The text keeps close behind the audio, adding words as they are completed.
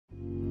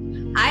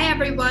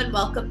everyone,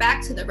 welcome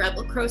back to the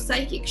Rebel Crow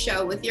Psychic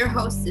Show with your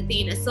host,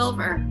 Athena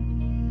Silver.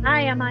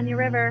 Hi, I'm Anya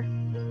River.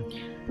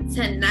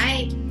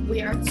 Tonight,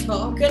 we are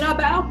talking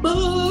about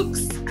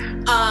books.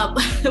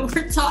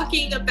 We're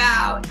talking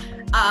about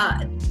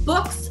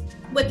books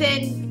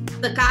within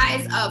the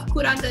guise of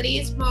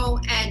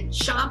Curanderismo and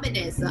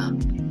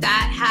Shamanism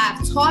that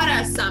have taught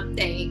us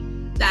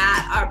something,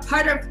 that are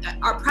part of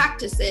our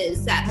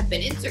practices that have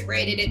been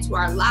integrated into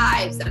our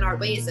lives and our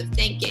ways of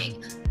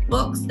thinking.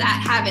 Books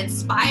that have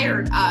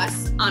inspired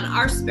us on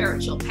our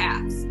spiritual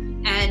paths.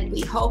 And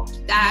we hope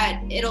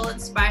that it'll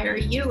inspire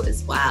you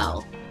as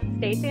well.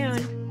 Stay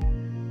tuned.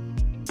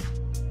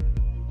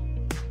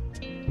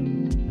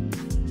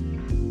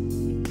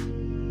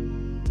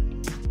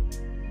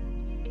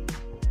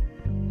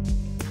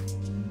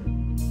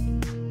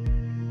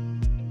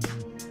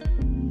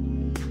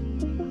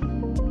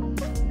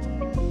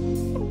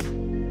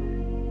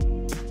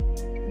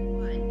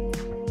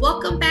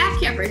 Welcome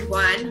back,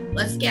 everyone.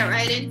 Let's get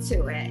right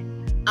into it.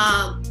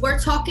 We're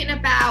talking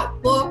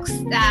about books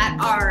that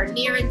are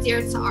near and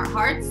dear to our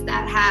hearts,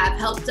 that have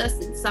helped us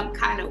in some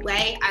kind of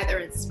way, either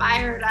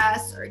inspired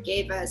us or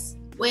gave us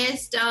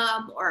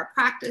wisdom or a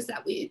practice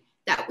that we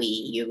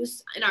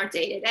use in our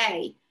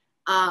day-to-day.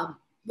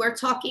 We're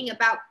talking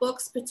about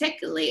books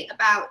particularly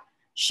about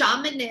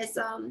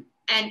shamanism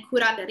and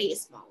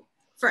curanderismo.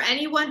 For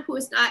anyone who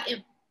is not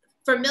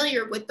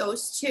familiar with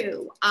those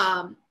two,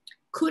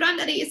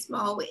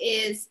 curanderismo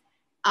is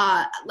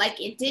like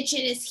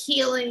indigenous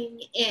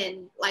healing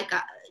in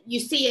you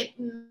see it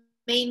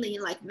mainly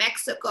in like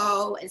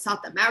Mexico and South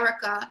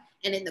America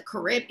and in the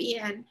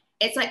Caribbean.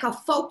 It's like a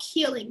folk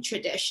healing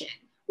tradition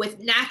with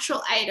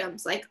natural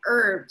items like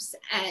herbs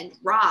and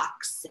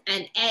rocks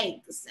and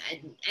eggs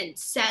and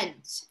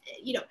scent.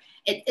 You know,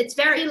 it's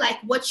very like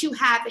what you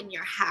have in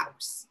your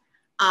house.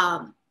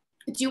 Do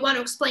you want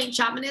to explain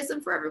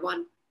shamanism for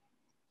everyone?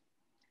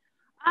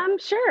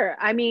 Sure.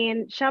 I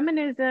mean,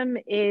 shamanism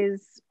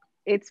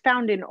it's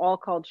found in all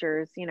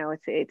cultures. You know,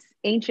 it's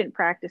ancient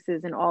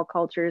practices in all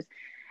cultures.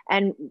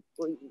 And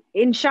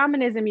in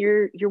shamanism,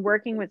 you're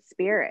working with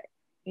spirit.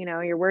 You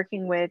know, you're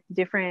working with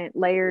different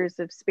layers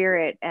of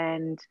spirit,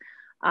 and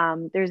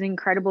there's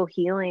incredible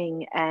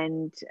healing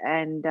and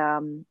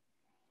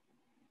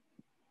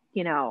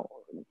you know,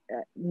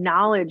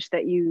 knowledge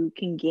that you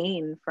can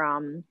gain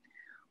from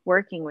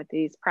working with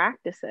these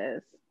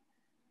practices.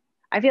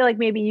 I feel like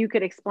maybe you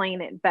could explain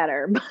it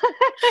better.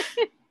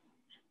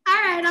 All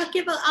right,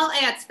 I'll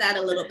add to that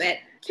a little bit.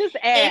 Just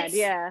add,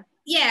 yeah.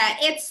 Yeah,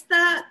 it's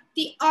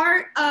the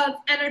art of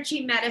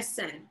energy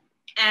medicine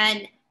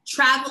and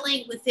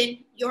traveling within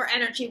your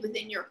energy,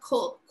 within your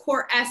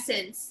core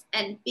essence,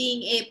 and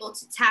being able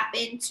to tap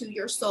into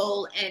your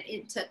soul and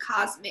into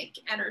cosmic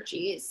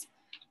energies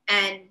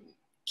and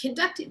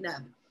conducting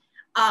them.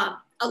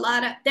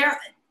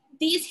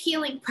 These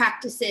healing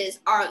practices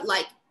are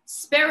like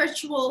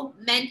spiritual,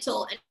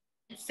 mental, and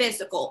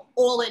physical,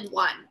 all in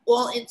one,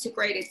 all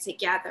integrated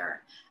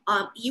together.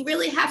 You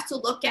really have to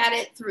look at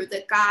it through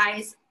the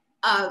guise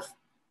of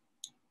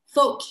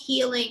folk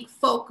healing,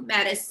 folk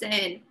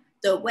medicine,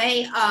 the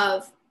way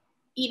of,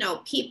 you know,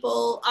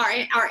 people,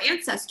 our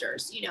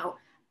ancestors, you know,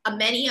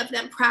 many of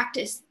them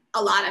practice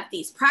a lot of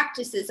these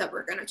practices that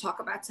we're going to talk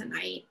about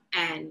tonight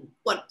and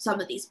what some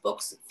of these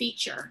books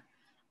feature.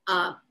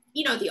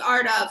 You know, the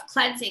art of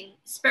cleansing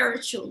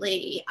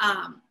spiritually,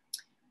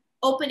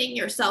 opening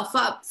yourself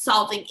up,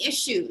 solving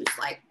issues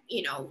like,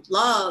 you know,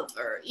 love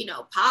or, you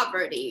know,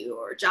 poverty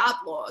or job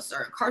loss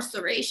or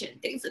incarceration,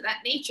 things of that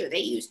nature. They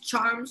use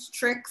charms,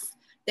 tricks,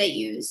 they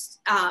use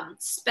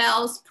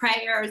spells,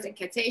 prayers,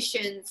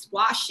 incantations,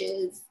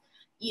 washes,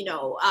 you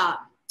know,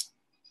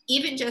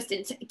 even just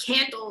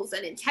candles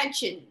and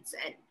intentions.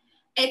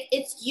 And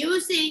it's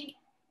using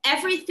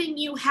everything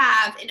you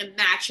have in a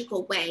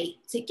magical way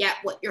to get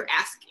what you're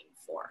asking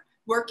for,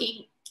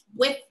 working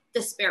with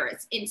the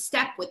spirits, in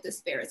step with the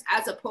spirits,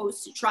 as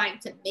opposed to trying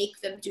to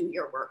make them do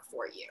your work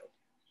for you.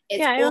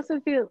 It's I also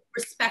feel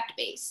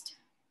respect-based.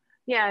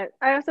 Yeah,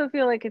 I also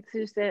feel like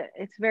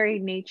it's very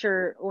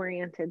nature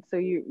oriented. So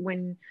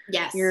when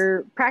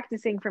you're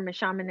practicing from a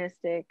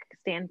shamanistic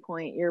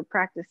standpoint, you're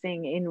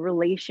practicing in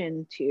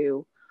relation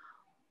to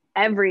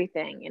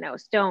everything, you know,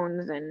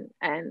 stones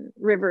and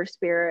river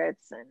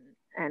spirits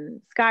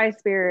and sky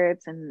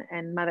spirits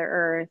and Mother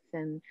Earth,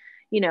 and,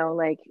 you know,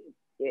 like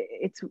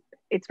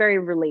it's very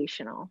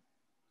relational.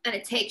 And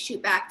it takes you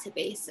back to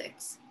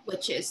basics,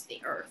 which is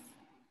the earth.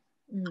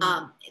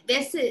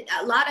 This is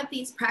a lot of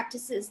these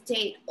practices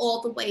date all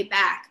the way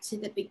back to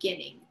the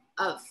beginning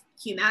of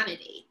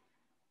humanity,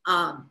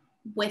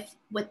 with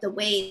the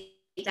way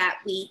that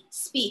we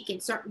speak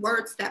and certain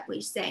words that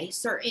we say,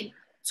 certain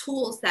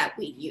tools that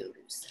we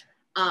use.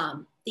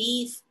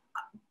 These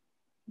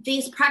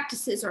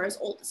practices are as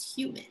old as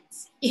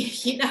humans,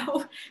 you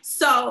know?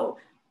 So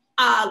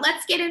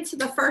let's get into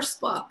the first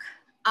book.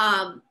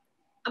 I'm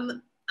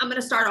going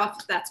to start off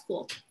if that's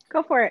cool.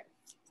 Go for it.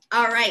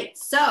 All right.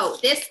 So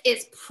this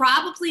is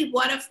probably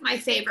one of my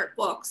favorite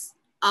books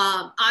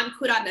on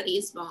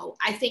curanderismo,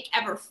 I think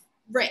ever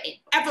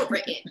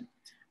written.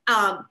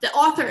 The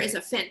author is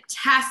a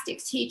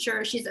fantastic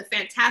teacher. She's a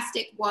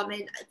fantastic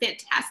woman, a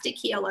fantastic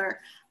healer.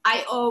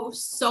 I owe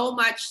so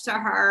much to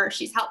her.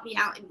 She's helped me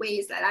out in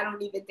ways that I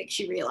don't even think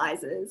she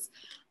realizes.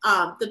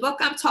 The book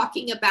I'm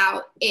talking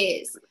about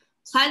is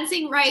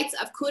Cleansing Rites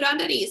of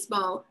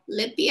Curanderismo,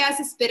 Limpias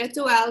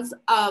Espirituales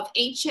of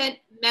Ancient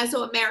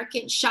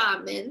Mesoamerican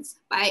Shamans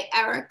by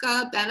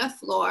Erika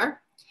Buenaflor.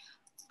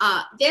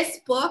 This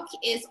book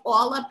is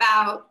all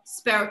about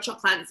spiritual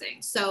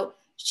cleansing. So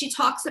she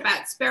talks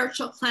about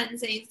spiritual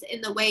cleansings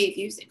in the way of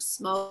using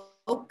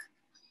smoke,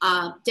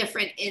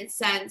 different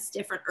incense,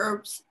 different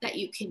herbs that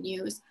you can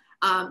use,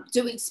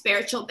 doing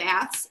spiritual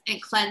baths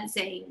and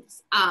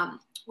cleansings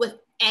with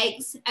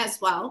eggs as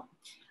well,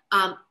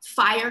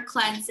 fire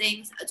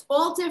cleansings. It's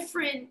all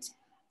different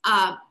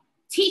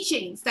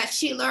teachings that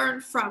she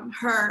learned from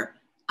her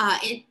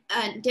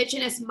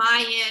indigenous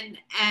Mayan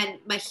and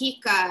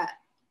Mexica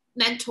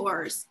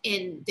mentors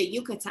in the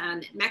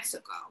Yucatan in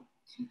Mexico.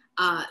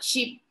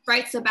 She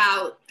writes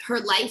about her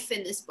life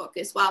in this book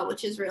as well,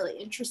 which is really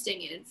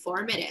interesting and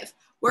informative.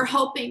 We're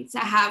hoping to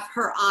have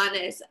her on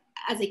as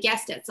a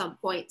guest at some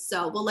point,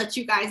 so we'll let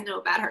you guys know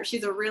about her.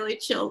 She's a really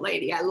chill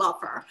lady. I love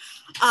her.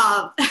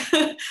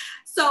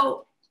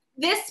 So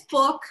this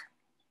book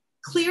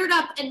cleared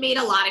up and made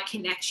a lot of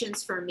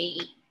connections for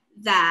me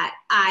that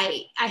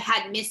I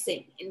had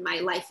missing in my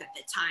life at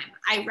the time.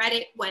 I read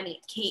it when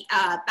it came,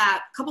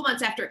 about a couple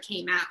months after it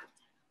came out.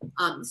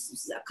 This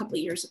was a couple of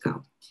years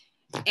ago.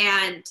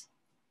 And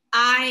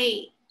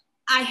I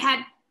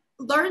had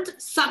learned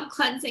some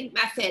cleansing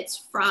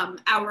methods from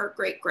our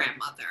great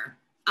grandmother.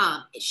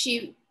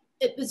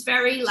 It was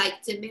very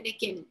like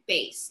Dominican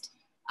based,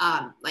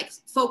 like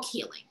folk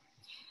healing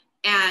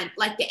and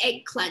like the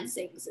egg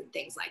cleansings and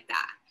things like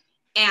that.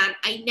 And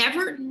I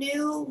never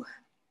knew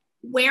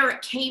where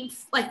it came,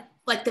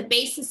 like the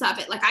basis of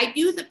it. Like I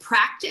knew the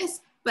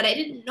practice, but I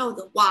didn't know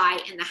the why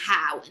and the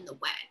how and the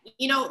when,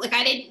 you know, like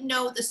I didn't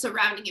know the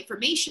surrounding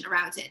information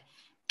around it.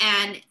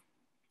 And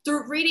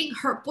through reading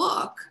her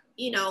book,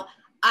 you know,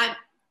 I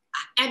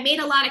made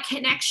a lot of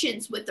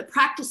connections with the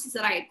practices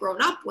that I had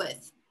grown up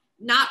with,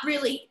 not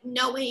really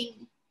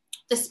knowing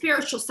the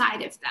spiritual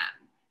side of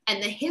them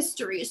and the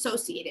history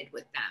associated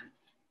with them.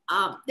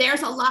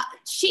 There's a lot.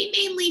 She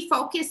mainly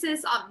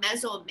focuses on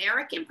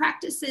Mesoamerican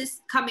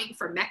practices coming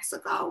from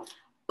Mexico,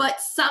 but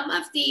some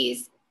of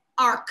these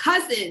are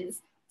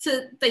cousins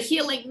to the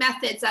healing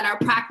methods that are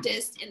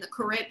practiced in the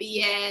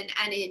Caribbean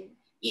and in,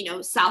 you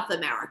know, South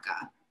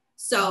America.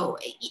 So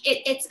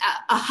it's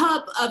a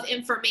hub of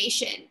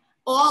information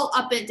all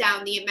up and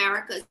down the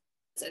Americas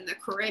and the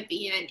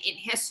Caribbean in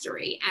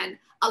history. And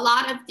a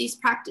lot of these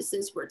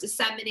practices were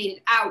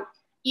disseminated out,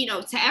 you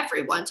know, to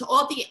everyone, to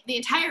all the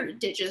entire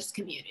indigenous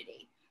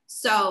community.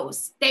 So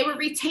they were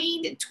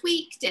retained and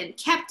tweaked and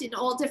kept in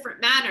all different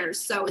manners.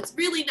 So it's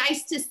really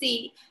nice to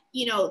see,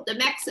 you know, the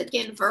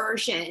Mexican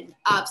version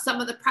of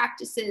some of the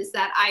practices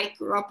that I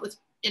grew up with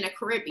in a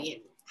Caribbean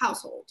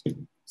household.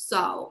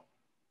 So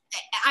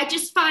I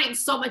just find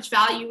so much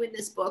value in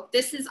this book.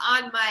 This is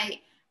on my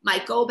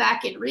go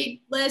back and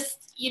read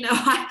list. You know,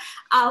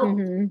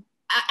 I'll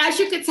as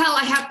you can tell,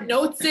 I have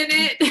notes in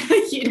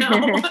it, you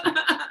know.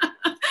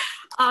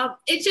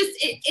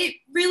 It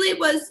really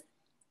was,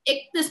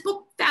 this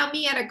book found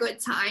me at a good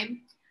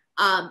time.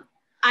 I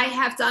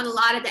have done a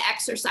lot of the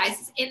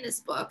exercises in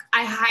this book.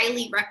 I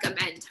highly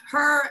recommend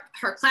her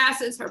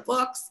classes, her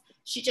books.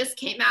 She just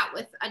came out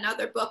with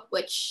another book,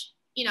 which,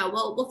 you know,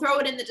 we'll throw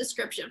it in the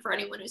description for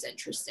anyone who's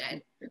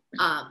interested.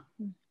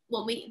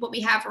 When we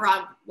have her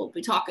on, we'll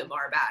be talking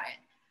more about it.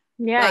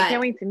 Yeah, I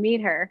can't wait to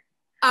meet her.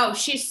 Oh,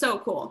 she's so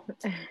cool.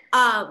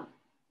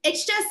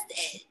 It's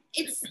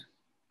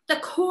the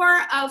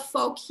core of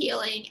folk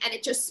healing, and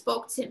it just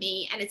spoke to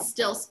me, and it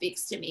still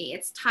speaks to me.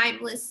 It's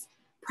timeless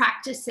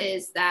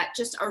practices that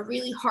just are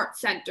really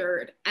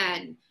heart-centered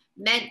and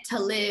meant to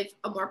live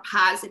a more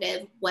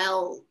positive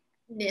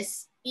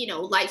wellness, you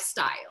know,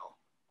 lifestyle.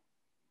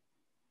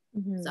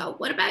 So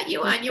what about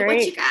you, Anya?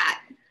 What you got?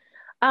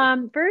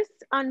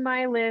 First on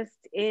my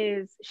list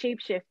is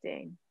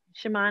Shapeshifting,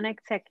 Shamanic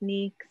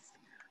Techniques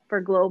for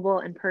Global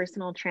and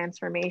Personal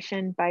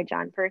Transformation by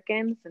John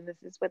Perkins. And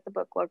this is what the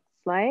book looks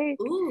like.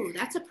 Ooh,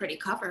 that's a pretty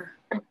cover.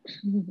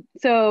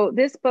 So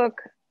this book,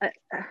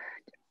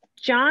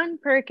 John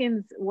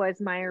Perkins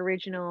was my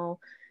original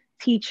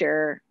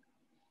teacher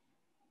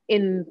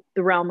in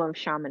the realm of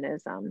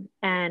shamanism.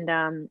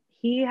 And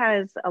he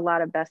has a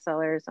lot of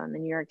bestsellers on the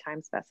New York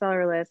Times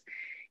bestseller list.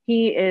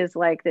 He is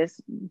like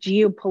this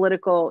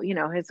geopolitical, you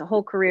know, his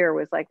whole career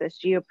was like this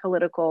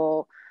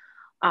geopolitical,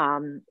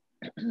 I'm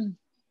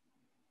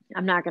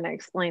not going to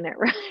explain it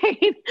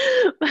right,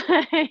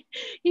 but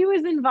he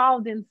was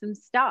involved in some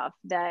stuff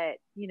that,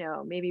 you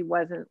know, maybe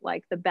wasn't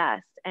like the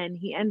best. And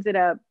he ended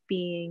up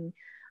being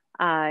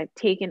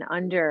taken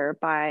under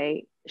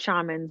by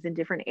shamans in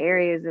different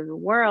areas of the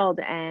world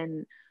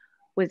and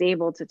was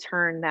able to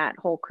turn that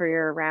whole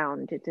career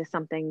around into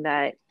something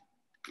that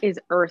is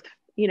earth,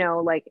 you know,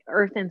 like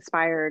earth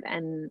inspired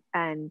and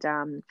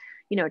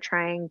you know,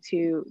 trying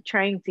to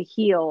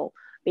heal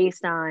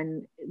based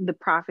on the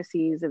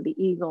prophecies of the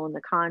eagle and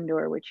the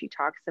condor, which he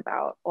talks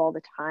about all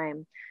the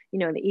time. You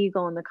know, the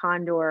eagle and the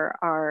condor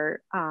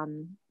are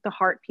the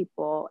heart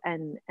people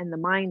and the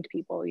mind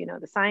people, you know,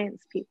 the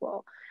science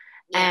people.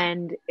 Yeah.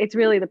 And it's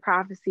really the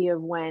prophecy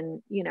of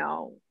when, you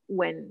know,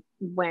 when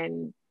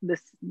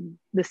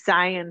the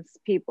science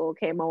people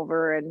came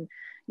over and,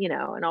 you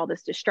know, and all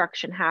this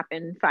destruction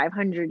happened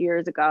 500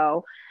 years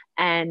ago.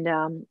 And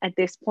at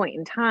this point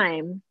in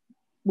time,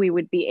 we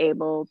would be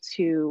able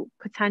to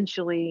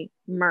potentially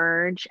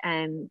merge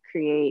and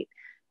create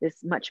this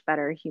much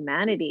better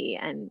humanity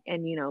and,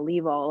 you know,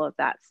 leave all of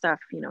that stuff,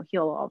 you know,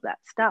 heal all of that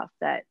stuff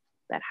that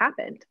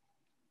happened.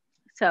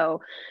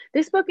 So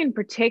this book in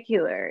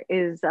particular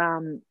is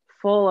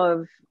full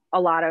of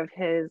a lot of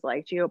his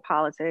like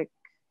geopolitic,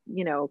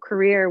 you know,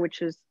 career,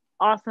 which is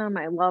awesome.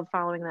 I love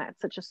following that.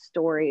 It's such a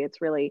story. It's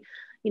really,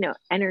 you know,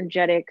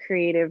 energetic,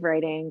 creative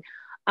writing.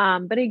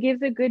 But it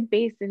gives a good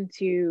base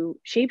into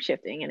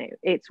shapeshifting, and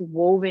it's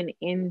woven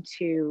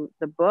into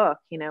the book,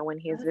 you know, when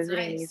he's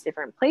visiting these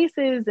different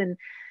places. And,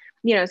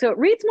 you know, so it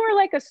reads more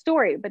like a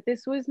story, but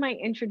this was my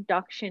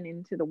introduction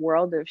into the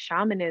world of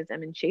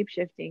shamanism and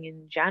shapeshifting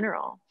in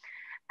general.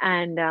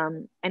 And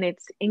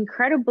it's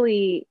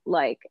incredibly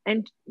like,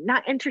 and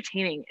not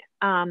entertaining.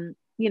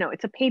 You know,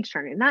 it's a page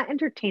turner, not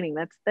entertaining.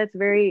 That's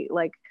very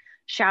like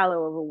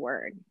shallow of a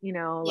word, you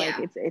know, like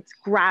it's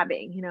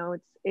grabbing, you know,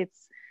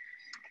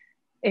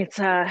 it's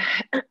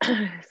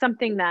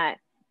something that,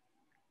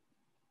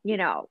 you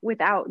know,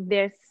 without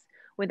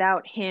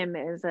him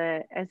as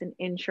an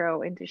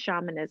intro into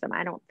shamanism,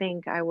 I don't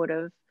think I would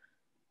have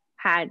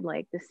had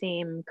like the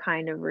same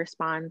kind of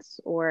response,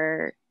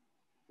 or,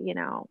 you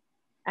know,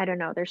 I don't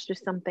know, there's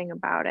just something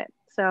about it.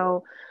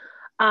 So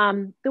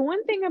the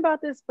one thing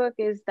about this book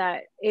is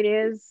that it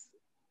is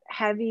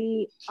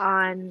heavy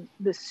on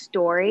the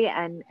story,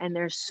 and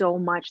there's so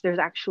much, there's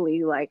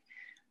actually like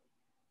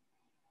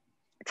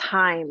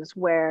times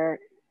where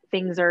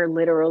things are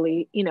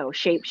literally, you know,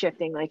 shape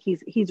shifting. Like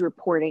he's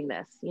reporting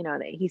this, you know,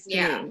 that he's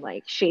seeing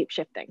like shape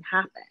shifting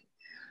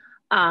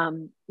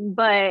happen.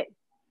 But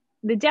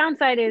the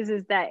downside is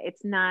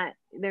that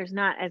there's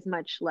not as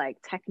much like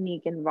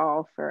technique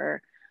involved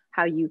for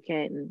how you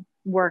can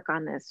work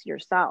on this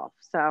yourself.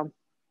 So,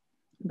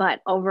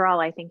 but overall,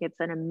 I think it's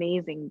an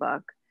amazing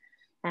book.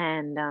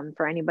 And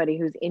for anybody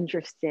who's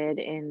interested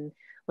in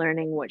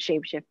learning what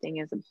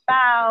shapeshifting is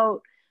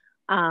about,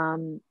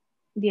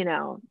 you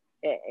know,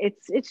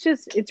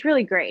 it's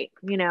really great,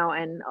 you know,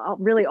 and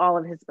really all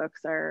of his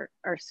books are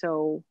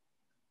so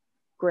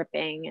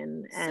gripping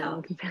and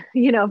so,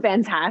 you know,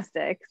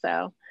 fantastic.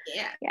 So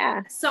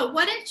yeah. So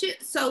what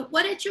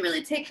did you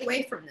really take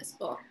away from this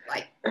book?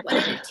 Like, what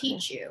did it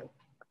teach you?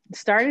 It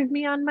started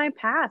me on my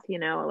path, you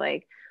know,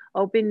 like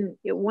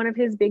one of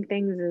his big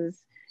things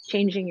is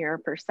changing your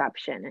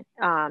perception.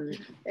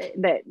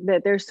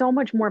 That there's so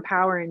much more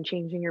power in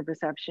changing your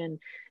perception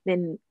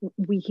than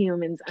we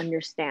humans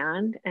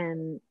understand.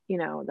 And, you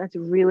know, that's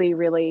really,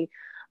 really,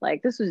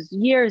 like, this was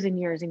years and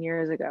years and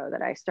years ago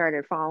that I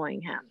started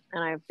following him.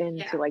 And I've been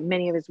to like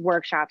many of his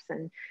workshops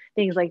and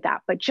things like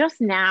that. But just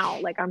now,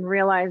 like, I'm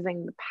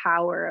realizing the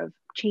power of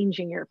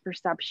changing your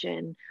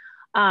perception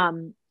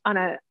on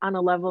a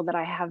level that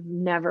I have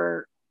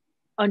never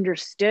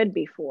understood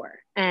before.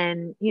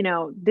 And, you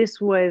know, this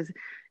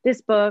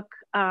book,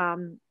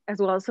 as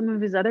well as some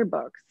of his other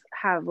books,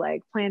 have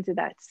like planted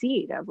that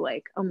seed of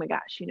like, oh my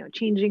gosh, you know,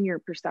 changing your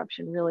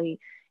perception really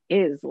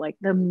is like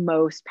the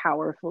most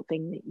powerful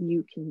thing that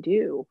you can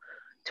do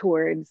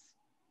towards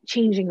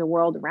changing the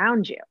world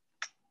around you.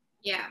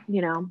 Yeah.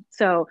 You know,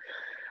 so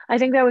I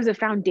think that was a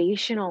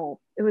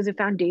foundational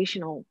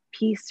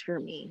piece for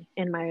me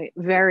in my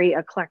very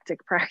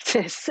eclectic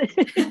practice.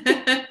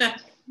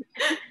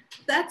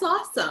 That's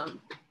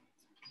awesome.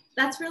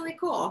 That's really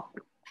cool.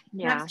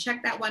 Yeah. I have to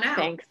check that one out.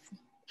 Thanks.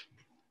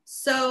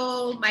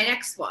 So my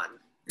next one.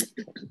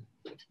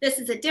 This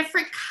is a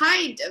different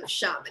kind of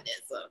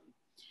shamanism.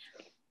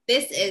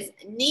 This is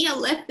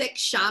Neolithic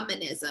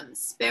Shamanism,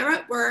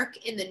 Spirit Work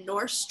in the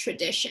Norse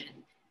Tradition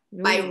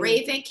by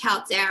Raven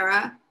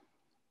Caldera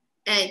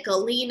and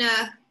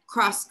Galina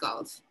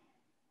Kroskov.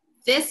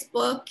 This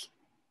book,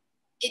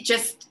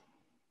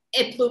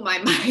 it blew my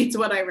mind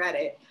when I read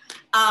it.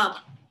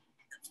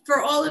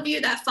 For all of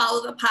you that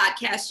follow the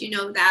podcast, you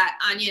know that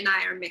Anya and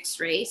I are mixed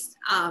race.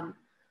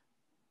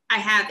 I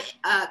have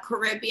a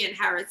Caribbean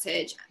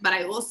heritage, but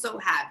I also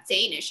have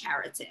Danish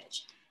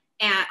heritage,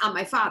 and on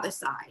my father's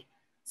side.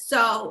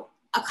 So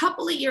a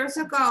couple of years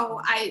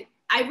ago, I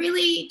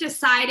really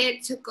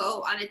decided to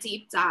go on a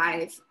deep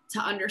dive to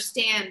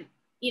understand,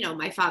 you know,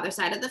 my father's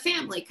side of the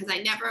family, because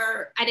I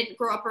didn't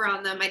grow up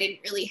around them. I didn't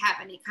really have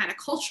any kind of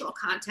cultural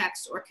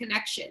context or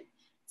connection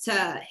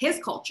to his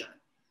culture.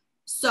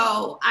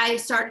 So I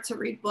started to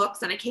read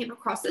books, and I came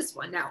across this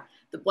one. Now,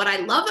 what I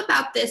love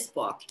about this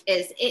book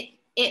is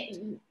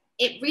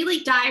it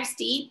really dives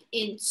deep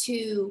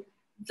into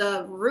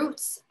the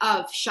roots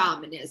of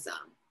shamanism,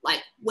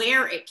 like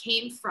where it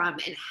came from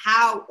and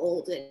how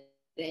old it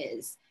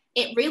is.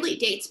 It really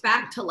dates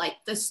back to like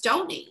the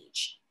Stone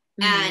Age.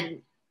 Mm-hmm.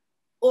 And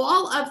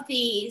all of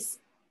these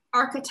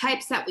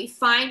archetypes that we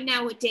find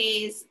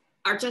nowadays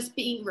are just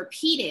being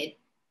repeated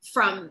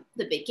from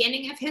the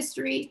beginning of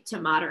history to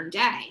modern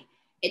day.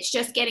 It's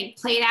just getting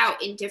played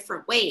out in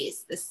different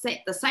ways.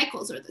 The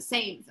cycles are the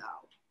same,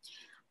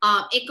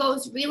 though. It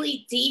goes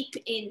really deep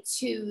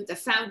into the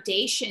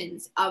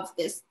foundations of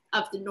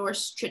the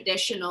Norse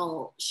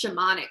traditional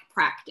shamanic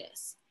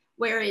practice.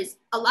 Whereas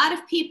a lot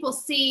of people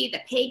see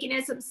the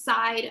paganism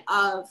side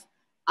of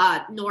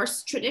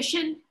Norse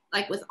tradition,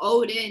 like with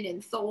Odin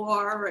and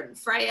Thor and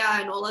Freya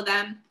and all of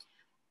them.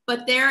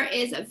 But there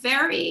is a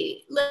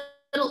very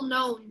little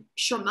known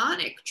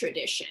shamanic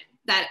tradition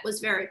that was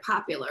very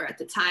popular at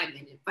the time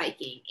in the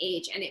Viking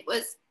Age. And it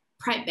was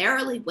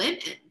primarily women.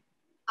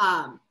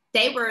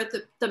 They were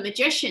the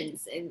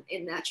magicians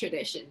in that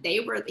tradition. They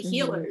were the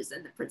healers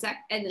and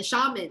the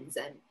shamans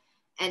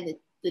and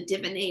the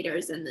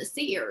divinators and the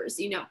seers.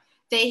 You know,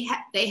 they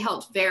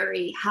held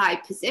very high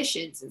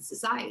positions in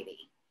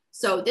society.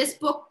 So this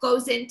book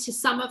goes into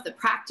some of the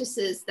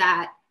practices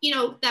that, you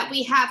know, that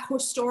we have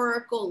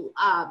historical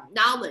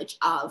knowledge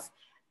of.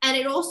 And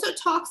it also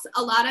talks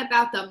a lot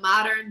about the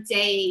modern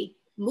day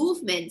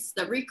movements,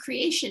 the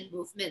recreation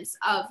movements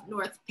of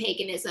North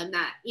paganism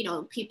that, you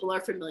know, people are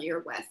familiar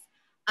with,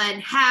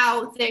 and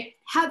how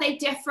they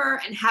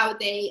differ and how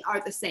they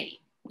are the same.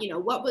 You know,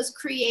 what was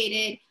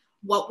created,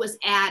 what was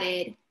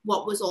added,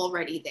 what was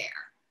already there.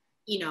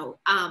 You know,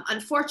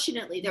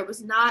 unfortunately, there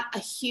was not a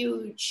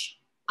huge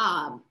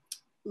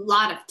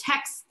lot of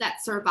texts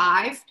that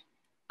survived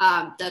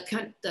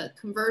the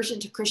conversion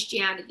to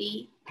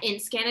Christianity in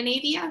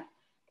Scandinavia.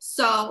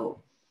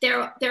 So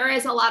there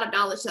is a lot of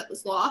knowledge that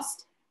was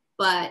lost,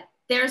 but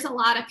there's a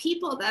lot of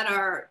people that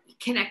are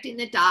connecting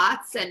the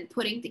dots and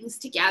putting things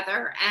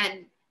together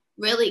and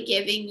really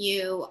giving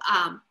you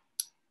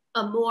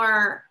a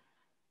more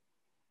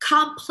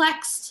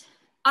complex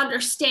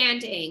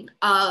understanding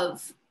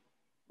of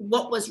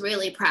what was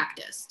really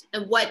practiced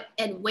and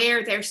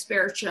where their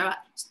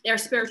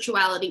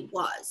spirituality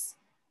was.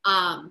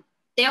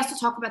 They also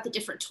talk about the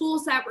different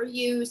tools that were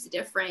used, the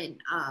different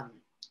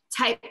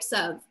types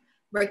of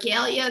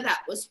regalia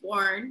that was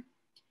worn,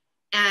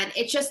 and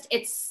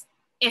it's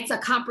a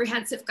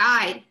comprehensive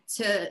guide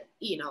to,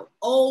 you know,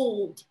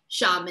 old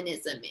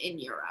shamanism in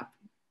Europe.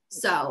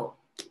 So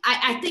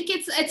I think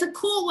it's a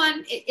cool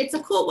one. It's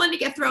a cool one to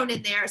get thrown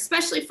in there,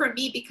 especially for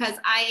me, because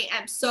I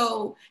am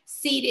so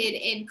seated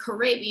in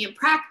Caribbean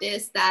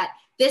practice that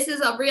this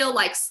is a real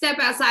like step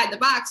outside the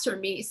box for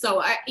me.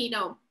 So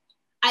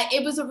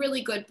it was a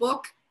really good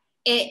book.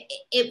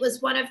 It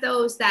was one of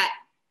those that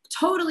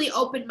totally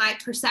opened my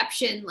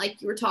perception,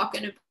 like you were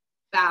talking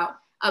about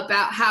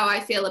how I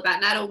feel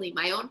about not only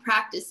my own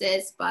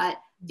practices,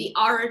 but the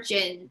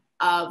origin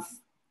of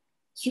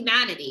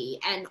humanity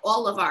and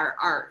all of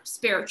our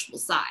spiritual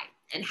side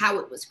and how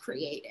it was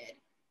created.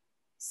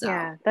 So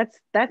yeah,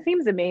 that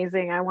seems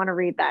amazing. I want to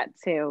read that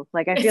too.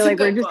 Like, I feel like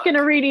we're just going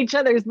to read each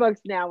other's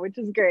books now, which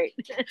is great.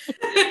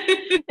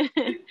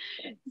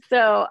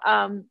 So,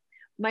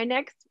 my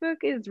next book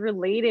is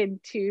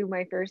related to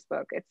my first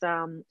book. It's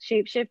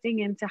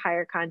Shapeshifting into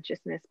Higher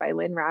Consciousness by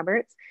Lynn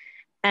Roberts.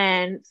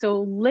 And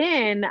so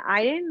Lynn,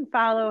 I didn't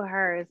follow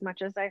her as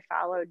much as I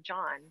followed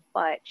John,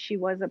 but she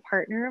was a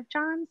partner of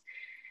John's.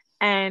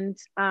 And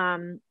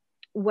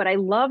what I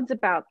loved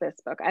about this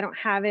book, I don't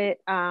have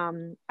it.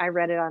 I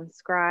read it on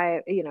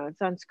Scribe, you know,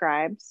 it's on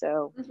Scribe,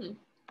 so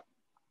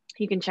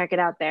you can check it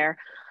out there.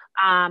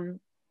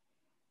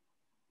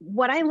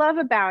 What I love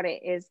about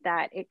it is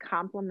that it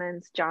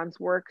complements John's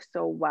work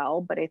so well,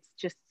 but it's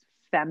just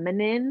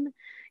feminine,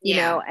 you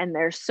know, and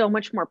there's so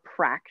much more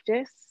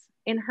practice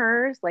in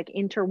hers, like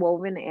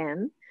interwoven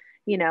in,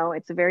 you know,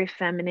 it's a very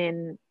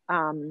feminine,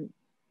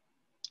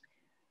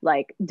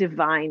 like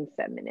divine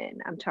feminine,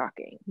 I'm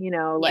talking, you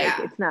know, like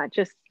it's not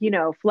just, you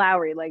know,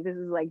 flowery, like this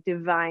is like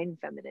divine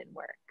feminine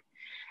work.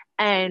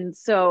 And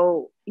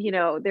so, you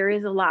know, there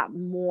is a lot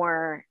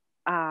more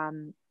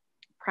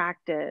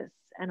practice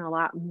and a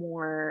lot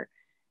more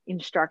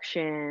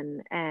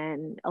instruction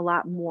and a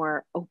lot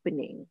more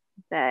opening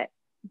that's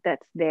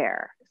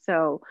there.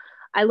 So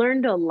I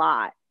learned a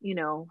lot, you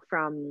know,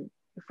 from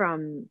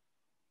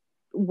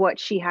what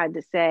she had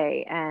to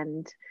say.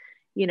 And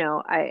you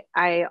know,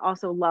 I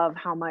also love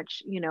how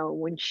much, you know,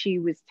 when she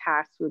was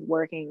tasked with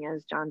working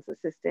as John's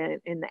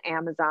assistant in the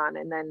Amazon,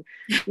 and then,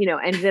 you know,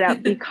 ended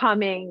up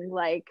becoming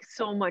like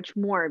so much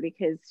more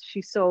because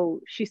she's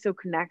so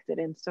connected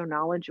and so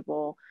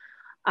knowledgeable.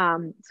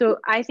 So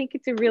I think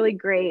it's a really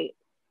great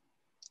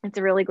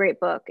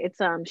book. It's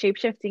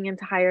Shapeshifting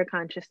into Higher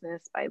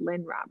Consciousness by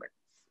Lynn Roberts.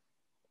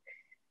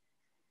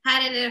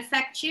 How did it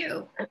affect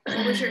you?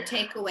 What was your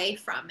takeaway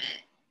from it?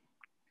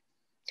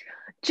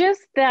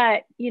 Just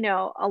that, you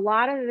know, a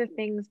lot of the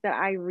things that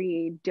I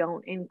read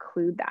don't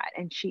include that.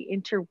 And she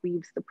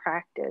interweaves the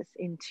practice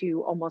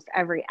into almost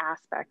every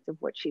aspect of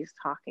what she's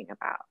talking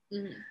about.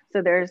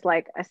 So there's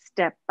like a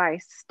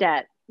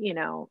step-by-step, you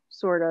know,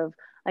 sort of,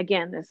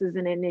 again, this is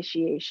an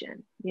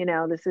initiation, you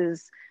know, this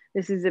is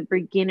a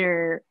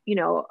beginner, you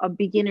know, a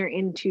beginner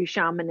into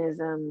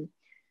shamanism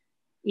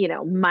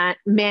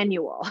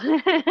manual.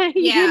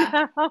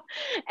 Yeah. I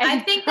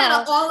And think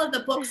that all of the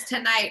books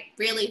tonight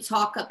really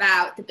talk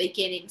about the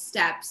beginning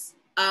steps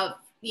of,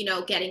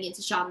 getting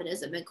into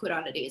shamanism and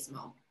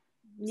curanderismo.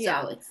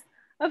 Yeah. So it's,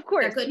 of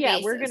course, yeah,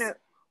 basis.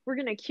 we're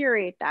gonna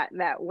curate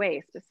that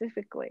way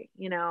specifically,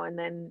 and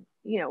then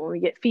when we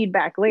get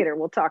feedback later,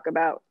 we'll talk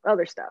about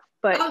other stuff.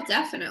 But oh,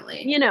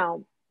 definitely.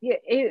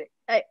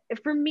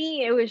 For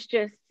me, it was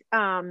just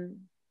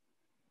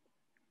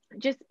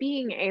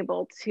being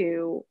able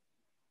to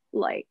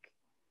like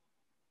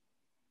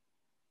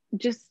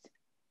just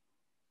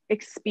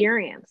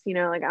experience,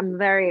 like I'm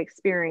very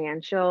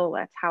experiential.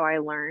 That's how I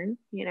learn,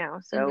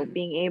 so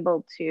being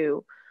able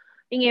to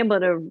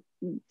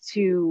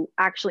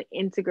actually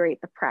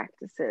integrate the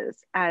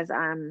practices as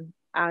I'm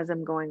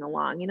going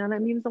along,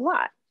 that means a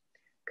lot,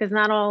 because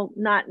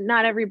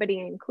not everybody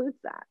includes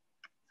that.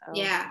 So,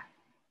 yeah,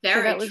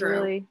 very that was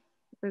true. It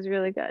was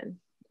really good.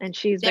 And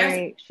she's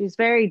very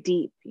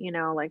deep,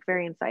 like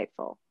very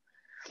insightful.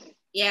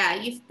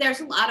 Yeah, there's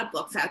a lot of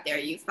books out there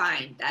you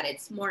find that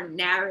it's more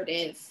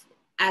narrative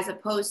as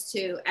opposed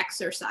to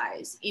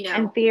exercise,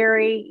 and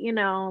theory,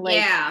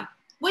 yeah,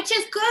 which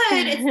is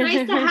good. It's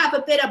nice to have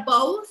a bit of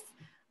both,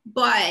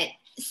 but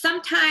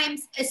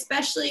sometimes,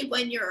 especially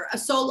when you're a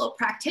solo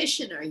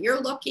practitioner,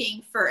 you're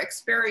looking for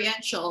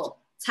experiential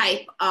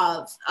type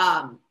of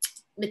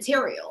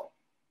material,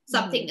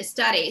 something to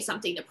study,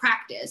 something to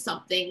practice,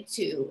 something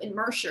to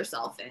immerse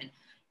yourself in.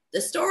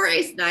 The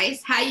story's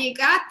nice, how you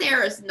got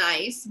there is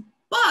nice,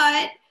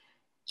 but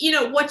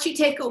what you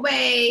take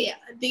away,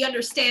 the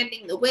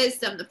understanding, the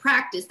wisdom, the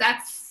practice,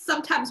 that's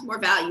sometimes more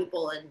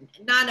valuable and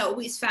not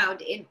always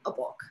found in a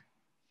book.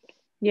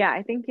 Yeah,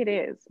 I think it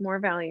is more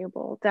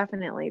valuable,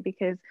 definitely,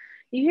 because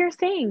you hear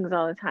sayings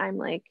all the time,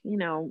 like,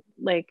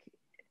 like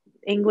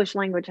English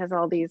language has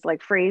all these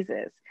like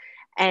phrases,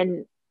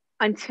 and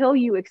until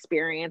you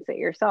experience it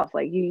yourself,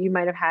 like you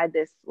might have had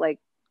this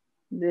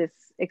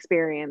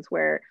experience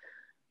where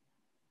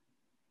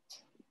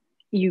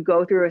you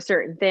go through a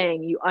certain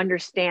thing, you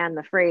understand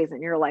the phrase,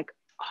 and you're like,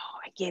 oh,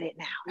 I get it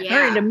now. I've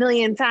heard it a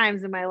million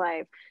times in my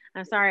life.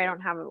 I'm sorry I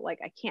don't have it,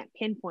 I can't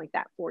pinpoint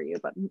that for you,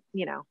 but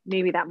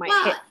maybe that might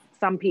hit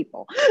some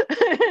people.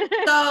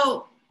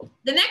 So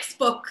the next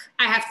book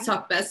I have to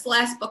talk about is the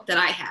last book that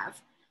I have.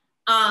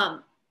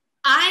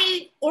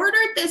 I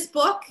ordered this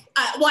book.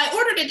 I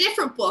ordered a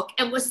different book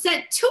and was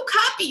sent 2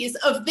 copies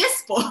of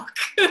this book.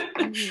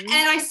 And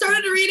I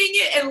started reading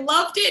it and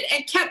loved it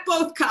and kept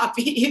both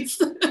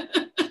copies.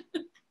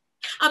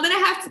 I'm going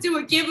to have to do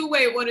a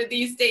giveaway one of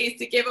these days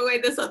to give away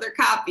this other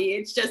copy.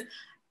 It's just,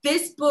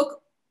 this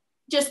book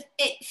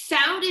it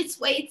found its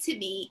way to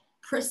me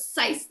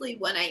precisely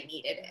when I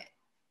needed it.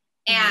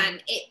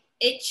 And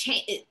it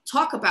changed.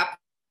 Talk about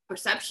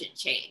perception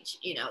change.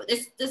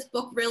 This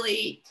book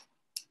really,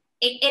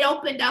 it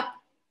opened up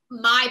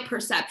my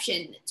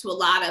perception to a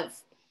lot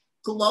of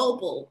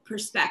global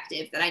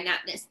perspective that I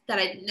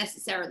didn't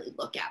necessarily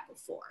look at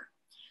before.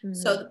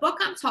 So the book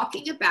I'm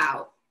talking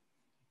about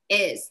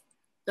is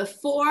The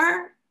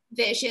 4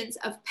 Visions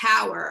of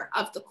Power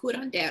of the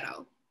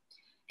Curandero,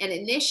 an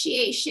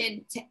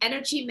initiation to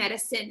energy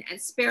medicine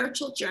and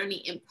spiritual journey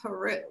in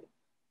Peru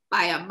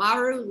by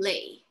Amaru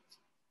Lee.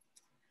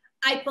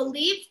 I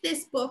believe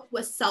this book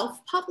was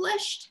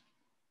self-published.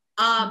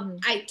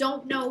 I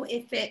don't know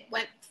if it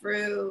went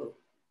through,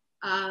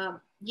 I'm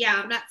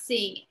not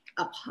seeing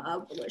a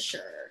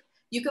publisher.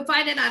 You can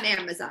find it on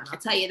Amazon, I'll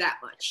tell you that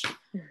much.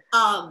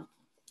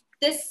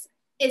 This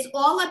is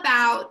all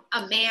about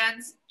a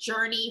man's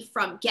journey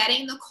from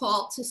getting the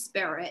call to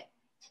spirit,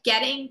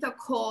 getting the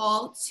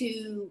call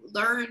to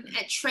learn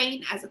and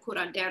train as a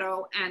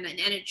curandero and an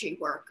energy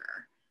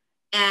worker,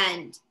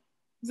 and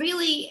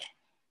really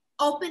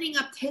opening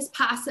up his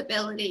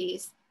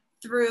possibilities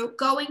through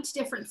going to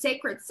different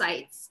sacred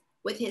sites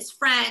with his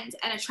friends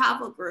and a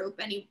travel group.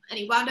 And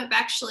he wound up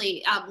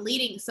actually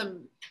leading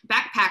some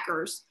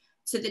backpackers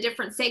to the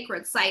different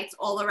sacred sites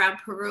all around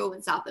Peru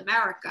and South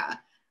America,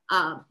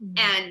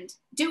 and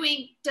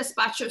doing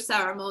despacho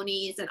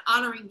ceremonies and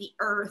honoring the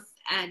earth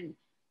and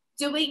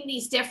doing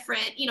these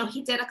different,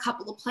 he did a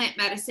couple of plant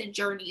medicine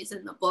journeys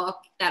in the book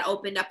that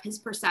opened up his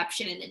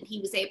perception, and he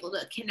was able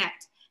to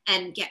connect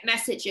and get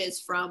messages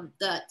from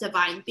the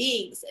divine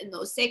beings in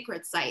those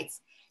sacred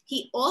sites.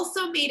 He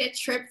also made a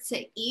trip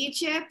to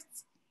Egypt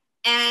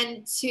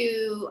and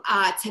to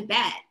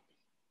Tibet,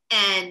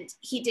 and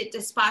he did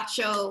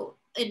despacho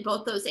in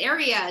both those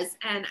areas.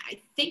 And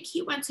I think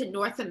he went to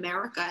North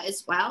America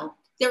as well.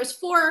 There was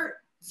 4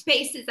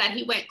 spaces that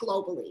he went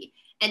globally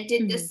and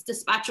did this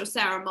despacho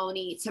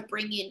ceremony to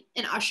bring in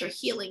and usher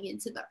healing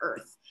into the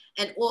earth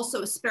and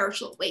also a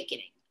spiritual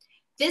awakening.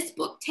 This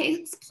book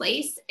takes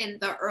place in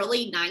the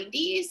early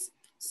 90s.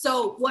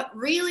 So what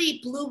really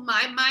blew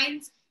my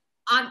mind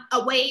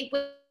away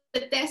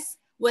with this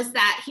was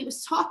that he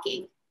was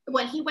talking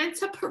when he went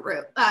to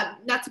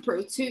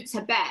to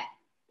Tibet.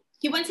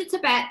 He went to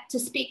Tibet to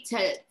speak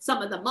to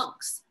some of the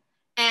monks,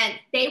 and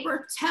they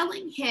were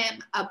telling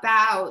him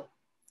about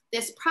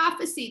this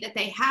prophecy that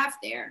they have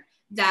there,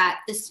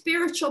 that the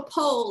spiritual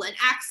pole and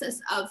axis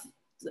of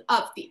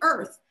of the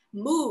earth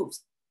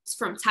moves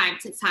from time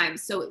to time.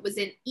 So it was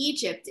in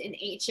Egypt in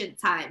ancient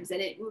times,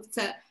 and it moved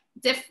to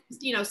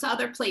to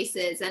other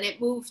places, and it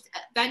moved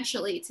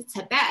eventually to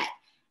Tibet.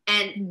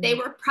 And they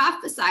were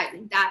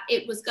prophesying that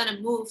it was going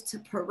to move to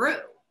Peru.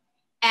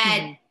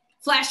 And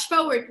flash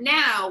forward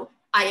now,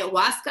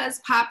 ayahuasca is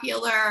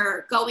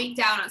popular, going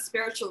down on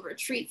spiritual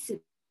retreats in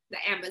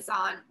the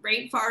Amazon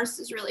rainforest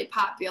is really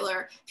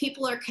popular.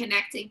 People are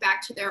connecting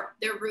back to their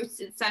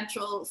roots in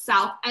Central,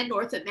 South, and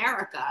North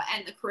America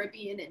and the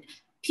Caribbean. And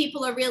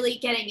people are really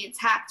getting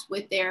intact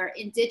with their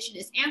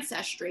indigenous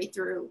ancestry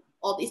through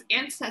all these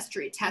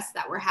ancestry tests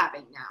that we're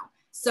having now.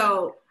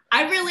 So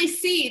I really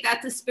see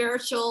that the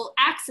spiritual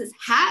axis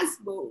has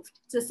moved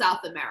to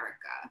South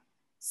America.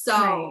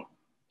 So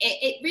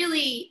it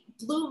really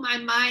blew my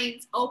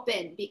mind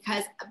open,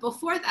 because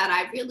before that,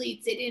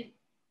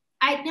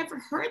 I'd never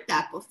heard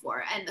that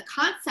before. And the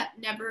concept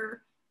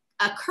never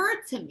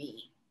occurred to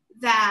me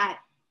that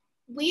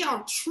we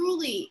are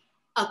truly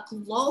a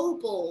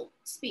global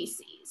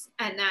species,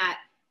 and that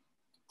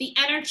the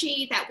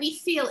energy that we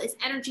feel is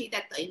energy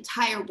that the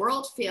entire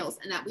world feels,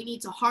 and that we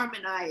need to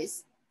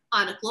harmonize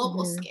on a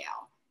global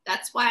scale.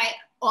 That's why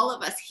all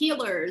of us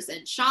healers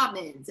and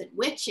shamans and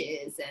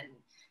witches and,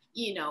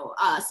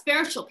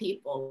 spiritual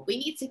people, we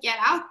need to get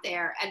out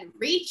there and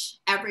reach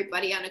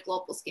everybody on a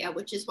global scale,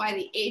 which is why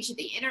the age of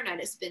the internet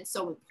has been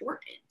so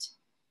important.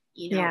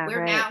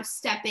 We're now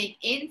stepping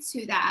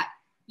into that,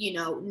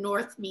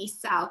 north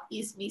meets south,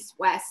 east meets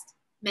west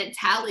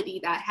mentality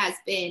that has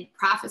been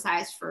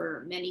prophesized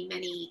for many,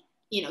 many,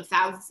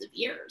 thousands of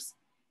years.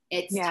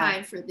 It's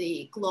time for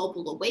the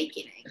global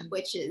awakening,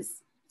 which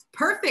is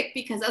perfect,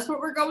 because that's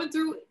what we're going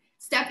through,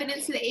 stepping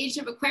into the age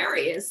of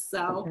Aquarius.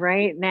 So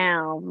right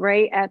now,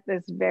 right at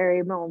this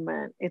very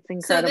moment, it's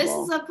incredible. So this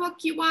is a book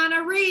you want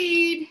to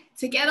read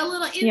to get a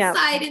little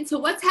insight into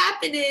what's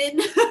happening.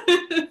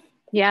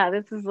 Yeah,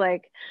 this is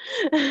like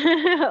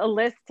a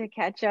list to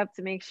catch up,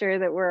 to make sure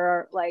that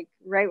we're like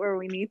right where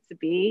we need to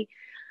be.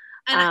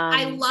 And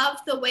I love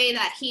the way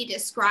that he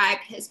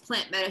described his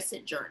plant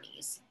medicine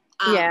journeys,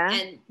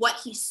 and what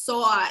he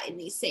saw in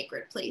these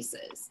sacred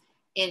places.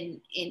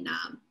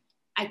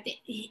 I think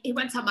he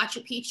went to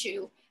Machu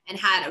Picchu and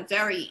had a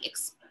very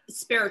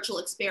spiritual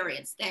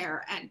experience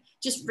there. And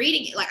just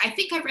reading it, like, I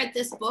think I read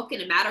this book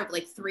in a matter of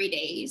like 3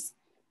 days.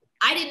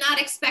 I did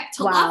not expect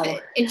to love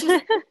it. It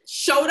just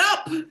showed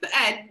up,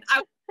 and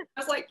I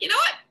was like, you know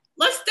what?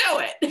 Let's do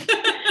it.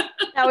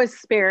 That was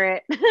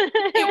spirit.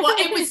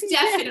 It was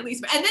definitely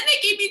spirit. And then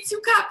they gave me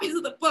 2 copies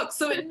of the book.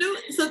 So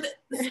the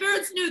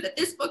spirits knew that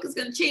this book is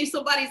going to change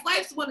somebody's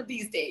life one of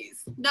these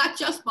days, not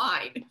just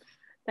mine.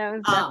 That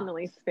was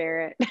definitely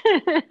spirit.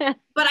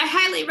 But I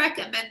highly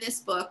recommend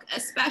this book,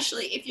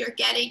 especially if you're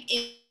getting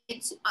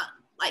into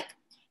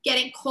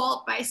getting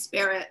called by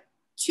spirit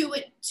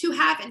to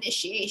have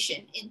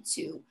initiation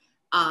into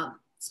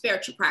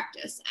spiritual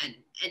practice and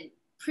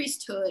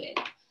priesthood and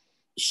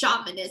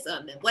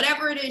shamanism and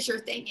whatever it is your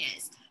thing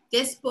is.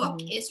 This book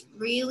is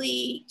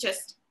really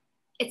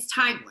it's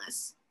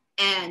timeless,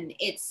 and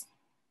it's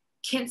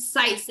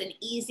concise and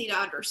easy to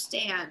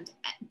understand,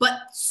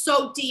 but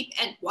so deep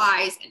and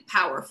wise and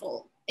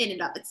powerful in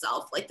and of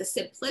itself. Like, the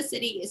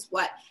simplicity is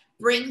what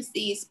brings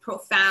these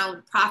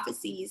profound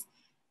prophecies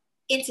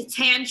into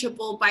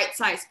tangible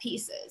bite-sized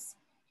pieces,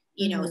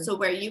 so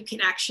where you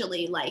can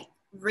actually like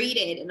read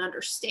it and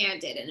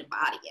understand it and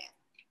embody it.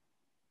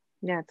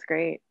 Yeah, it's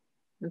great.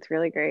 It's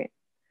really great.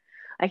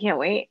 I can't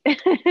wait.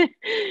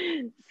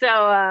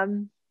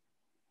 So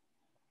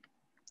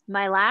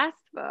my last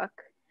book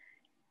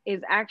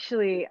is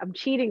actually, I'm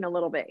cheating a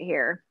little bit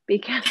here,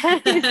 because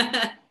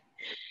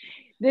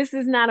this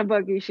is not a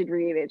book you should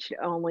read. It should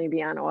only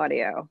be on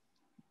audio.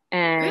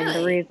 And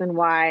the reason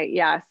why,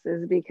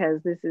 is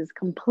because this is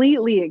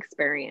completely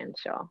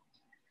experiential.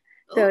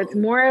 So it's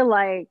more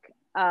like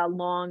a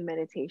long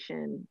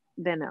meditation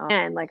than,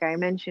 and like I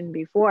mentioned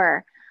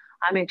before,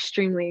 I'm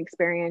extremely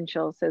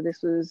experiential. So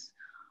this was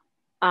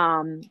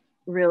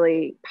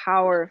really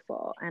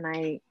powerful. And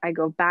I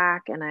go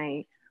back and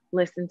I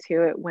listen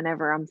to it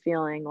whenever I'm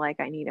feeling like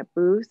I need a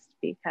boost,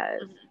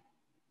 because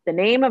the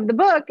name of the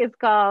book is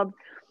called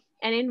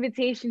An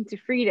Invitation to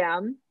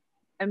Freedom,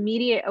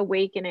 Immediate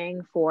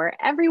Awakening for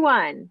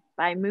Everyone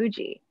by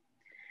Muji.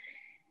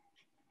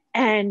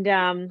 And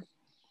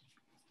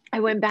I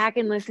went back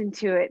and listened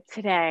to it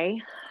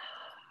today,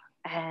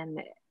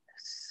 and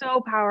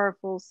so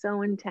powerful,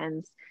 so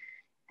intense.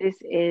 This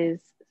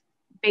is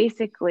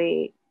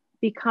basically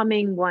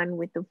becoming one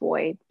with the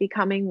void,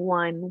 becoming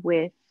one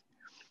with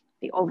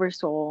the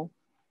oversoul,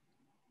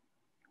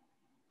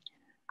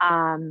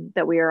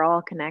 that we are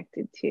all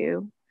connected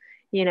to,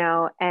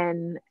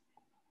 and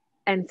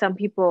some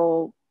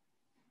people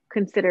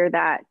consider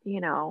that,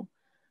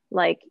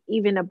 like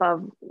even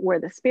above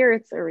where the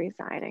spirits are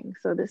residing.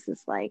 So this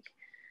is like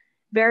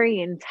very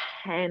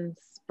intense,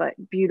 but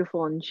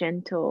beautiful and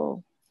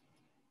gentle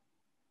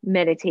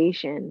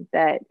meditation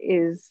that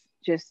is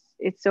just,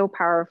 it's so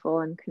powerful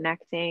and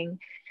connecting,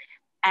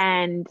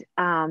 and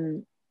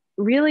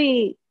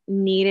really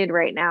needed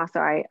right now. So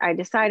I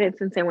decided,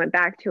 since I went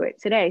back to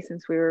it today,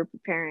 since we were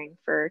preparing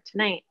for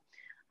tonight,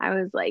 I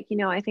was like,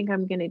 I think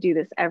I'm going to do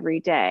this every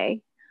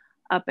day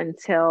up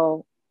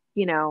until,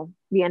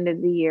 the end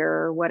of the year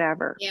or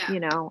whatever,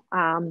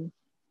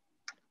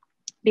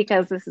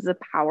 because this is a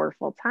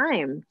powerful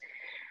time.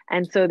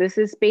 And so this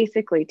is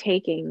basically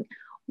taking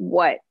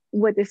what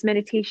this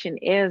meditation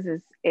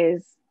is,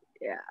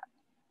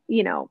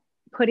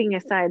 putting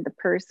aside the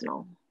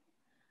personal,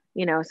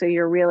 so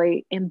you're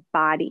really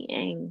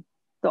embodying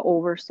the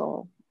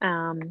oversoul.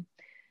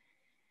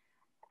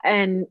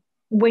 And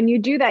when you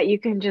do that, you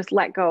can just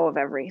let go of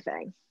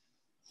everything,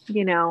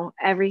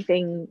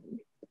 everything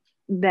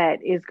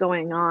that is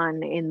going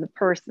on in the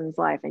person's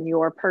life, and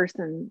your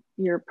person,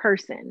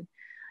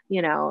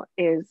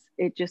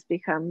 it just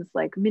becomes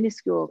like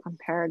minuscule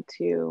compared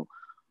to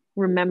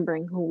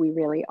remembering who we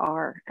really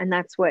are. And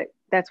that's what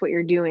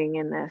you're doing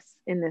in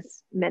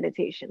this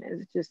meditation,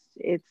 is just,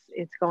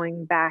 it's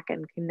going back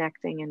and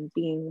connecting and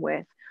being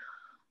with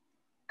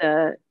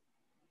the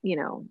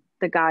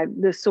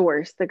God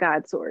source,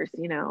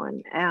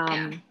 and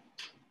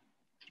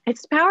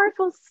it's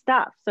powerful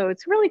stuff. So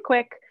it's really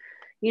quick,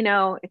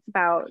 it's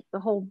about the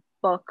whole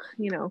book,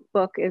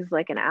 book is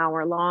like an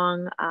hour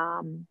long.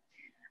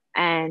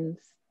 And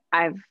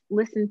I've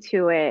listened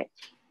to it.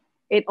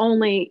 It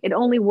only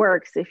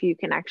works if you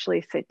can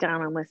actually sit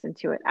down and listen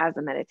to it as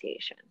a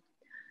meditation.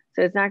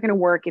 So it's not going to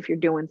work if you're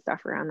doing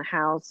stuff around the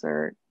house,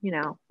 or, you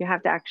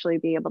have to actually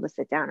be able to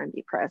sit down and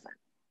be present.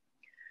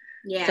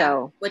 Yeah.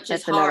 So which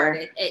is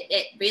hard.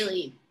 It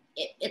really,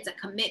 it's a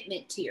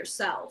commitment to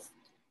yourself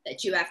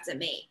that you have to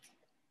make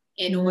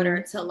in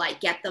order to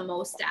like get the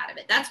most out of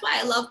it. That's why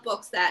I love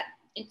books that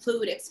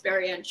include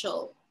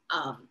experiential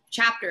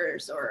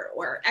chapters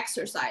or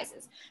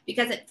exercises,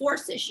 because it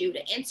forces you to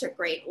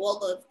integrate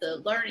all of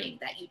the learning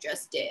that you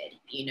just did.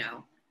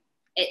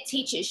 It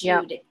teaches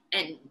you to,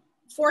 and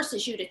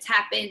forces you to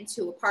tap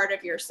into a part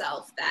of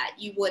yourself that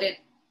you wouldn't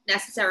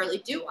necessarily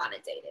do on a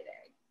day-to-day.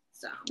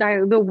 So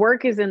the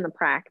work is in the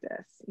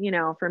practice,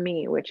 for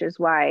me, which is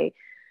why,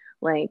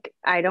 like,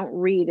 I don't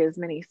read as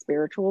many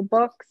spiritual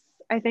books,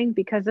 I think,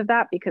 because of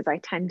that, because I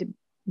tend to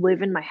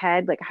live in my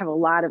head. Like, I have a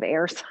lot of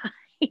air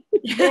signs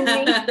in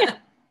me.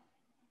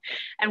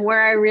 And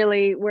where I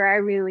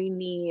really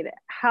need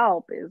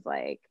help is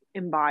like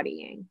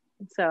embodying.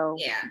 So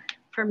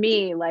for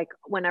me, like,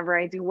 whenever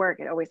I do work,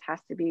 it always has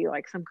to be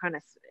like some kind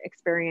of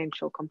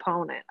experiential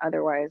component.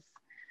 Otherwise,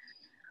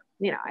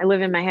 I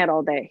live in my head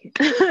all day.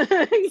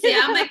 See,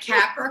 I'm a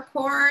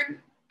Capricorn,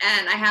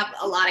 and I have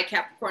a lot of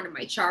Capricorn in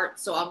my chart.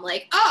 So I'm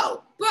like,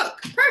 oh,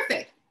 book,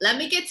 perfect. Let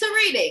me get to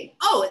reading.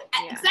 Oh,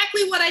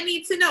 exactly what I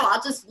need to know.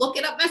 I'll just look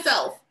it up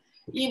myself.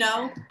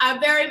 I'm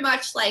very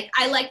much like,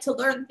 I like to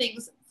learn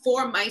things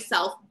for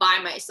myself, by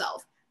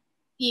myself.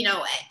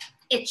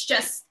 It's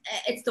just,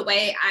 it's the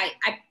way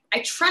I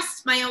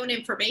trust my own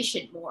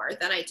information more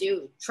than I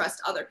do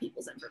trust other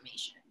people's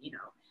information,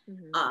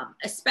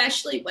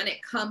 especially when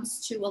it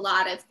comes to a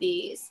lot of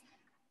these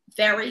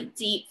very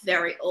deep,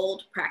 very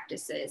old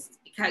practices,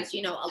 because,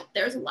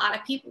 there's a lot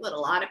of people with a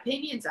lot of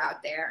opinions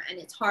out there, and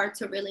it's hard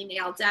to really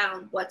nail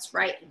down what's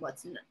right and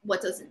what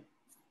doesn't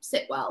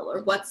sit well,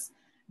 or what's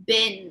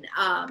been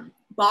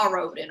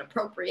borrowed and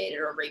appropriated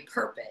or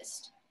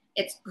repurposed.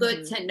 It's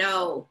good to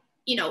know,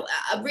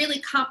 a really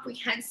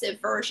comprehensive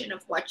version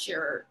of what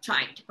you're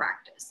trying to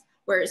practice,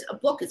 whereas a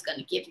book is going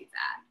to give you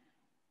that.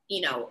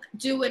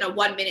 Doing a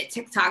 1-minute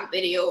TikTok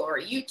video or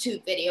a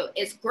YouTube video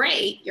is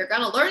great. You're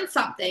going to learn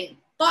something,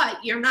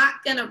 but you're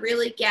not going to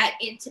really get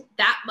into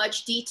that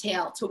much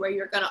detail to where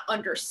you're going to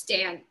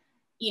understand,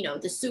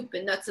 the soup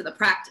and nuts of the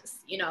practice,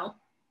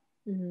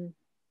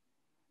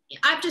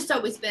 I've just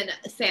always been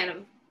a fan of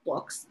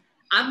books.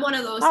 I'm one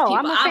of those people.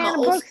 I'm an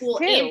old school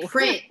in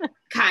print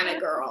kind of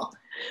girl.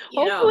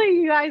 Hopefully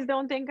you guys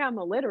don't think I'm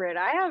illiterate.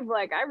 I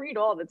read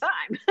all the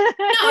time.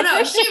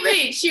 No, she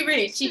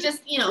reads. She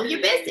just,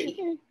 you're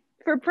busy.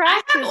 For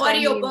practice, I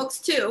have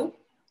audiobooks too.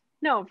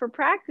 No, for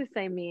practice,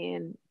 I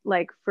mean,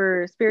 like,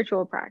 for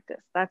spiritual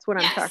practice. That's what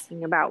I'm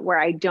talking about, where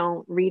I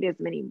don't read as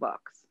many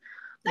books.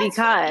 That's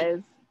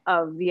because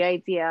of the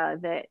idea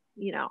that,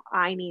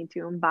 I need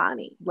to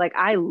embody. Like,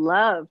 I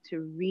love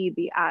to read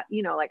I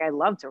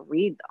love to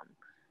read them.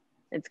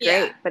 It's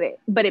great,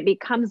 but it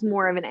becomes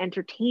more of an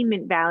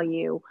entertainment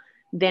value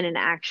than an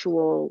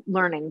actual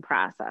learning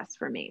process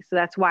for me. So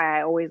that's why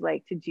I always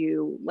like to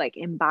do like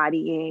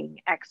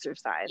embodying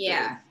exercises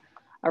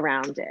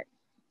around it.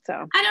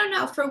 So I don't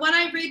know. For when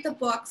I read the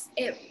books,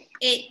 it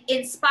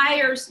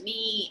inspires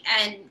me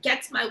and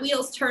gets my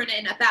wheels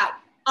turning about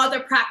other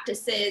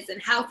practices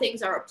and how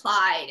things are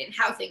applied and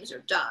how things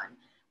are done.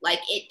 Like,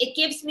 it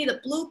gives me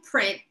the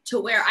blueprint to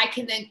where I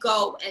can then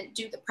go and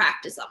do the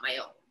practice on my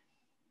own.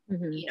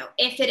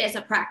 If it is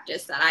a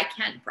practice that I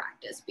can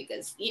practice,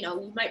 because,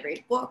 you might read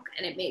a book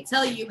and it may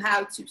tell you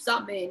how to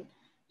summon,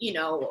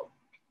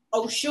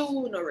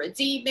 Oshun or a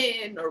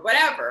demon or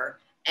whatever,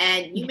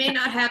 and you may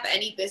not have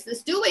any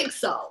business doing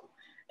so.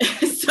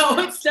 So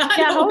it's not.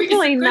 Yeah,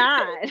 hopefully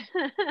not.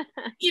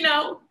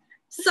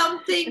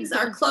 some things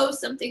are closed,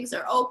 some things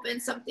are open,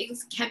 some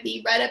things can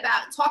be read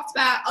about and talked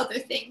about, other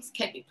things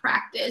can be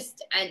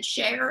practiced and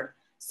shared.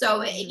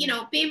 So, you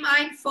know, be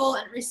mindful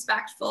and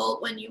respectful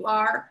when you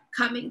are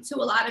coming to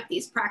a lot of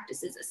these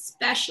practices,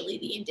 especially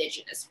the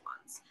indigenous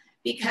ones,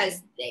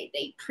 because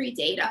they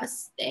predate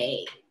us.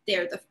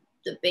 They're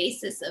the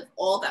basis of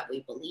all that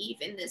we believe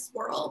in this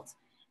world.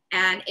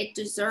 And it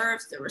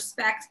deserves the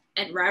respect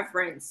and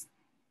reverence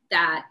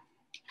that,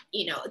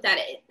 you know, that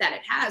it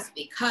has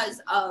because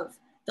of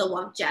the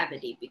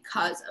longevity,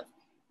 because of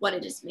what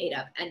it is made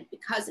of, and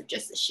because of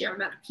just the sheer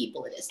amount of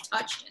people it has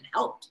touched and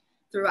helped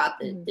throughout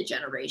the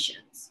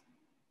generations.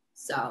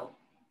 So,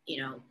 you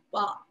know,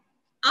 well,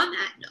 on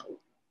that note,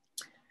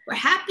 we're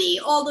happy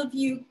all of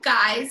you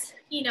guys,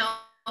 you know,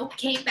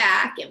 came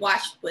back and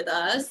watched with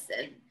us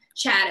and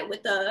chatted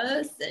with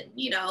us and,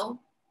 you know,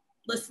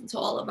 listened to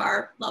all of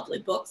our lovely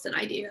books and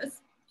ideas.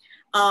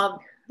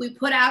 We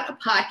put out a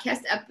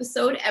podcast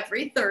episode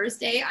every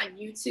Thursday on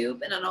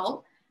YouTube and on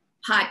all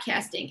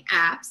podcasting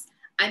apps.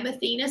 I'm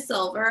Athena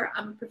Silver.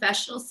 I'm a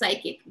professional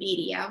psychic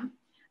medium.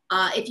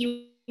 If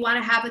you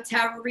want to have a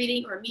tarot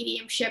reading or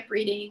mediumship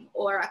reading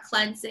or a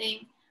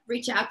cleansing,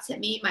 reach out to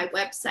me. My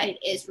website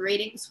is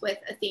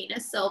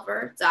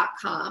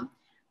ratingswithathenasilver.com.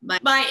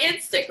 My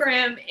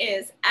Instagram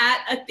is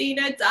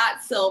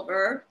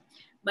 @athena.silver.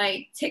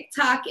 My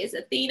TikTok is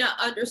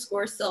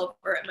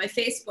Athena_silver. And my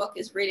Facebook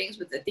is Readings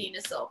with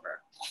Athena Silver.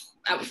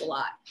 That was a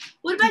lot.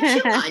 What about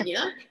you,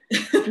 Anya?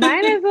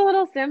 Mine is a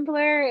little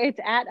simpler. It's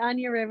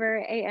 @Anya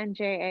River,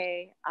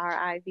 ANJARIVER,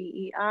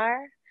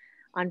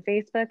 on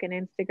Facebook and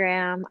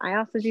Instagram. I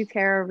also do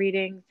tarot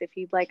readings. If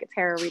you'd like a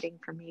tarot reading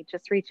from me,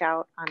 just reach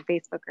out on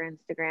Facebook or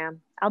Instagram.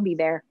 I'll be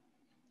there.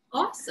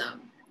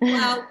 Awesome.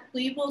 Well,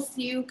 we will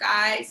see you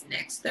guys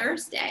next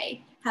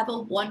Thursday. Have a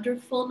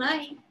wonderful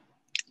night.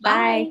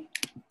 Bye.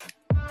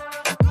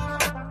 Bye.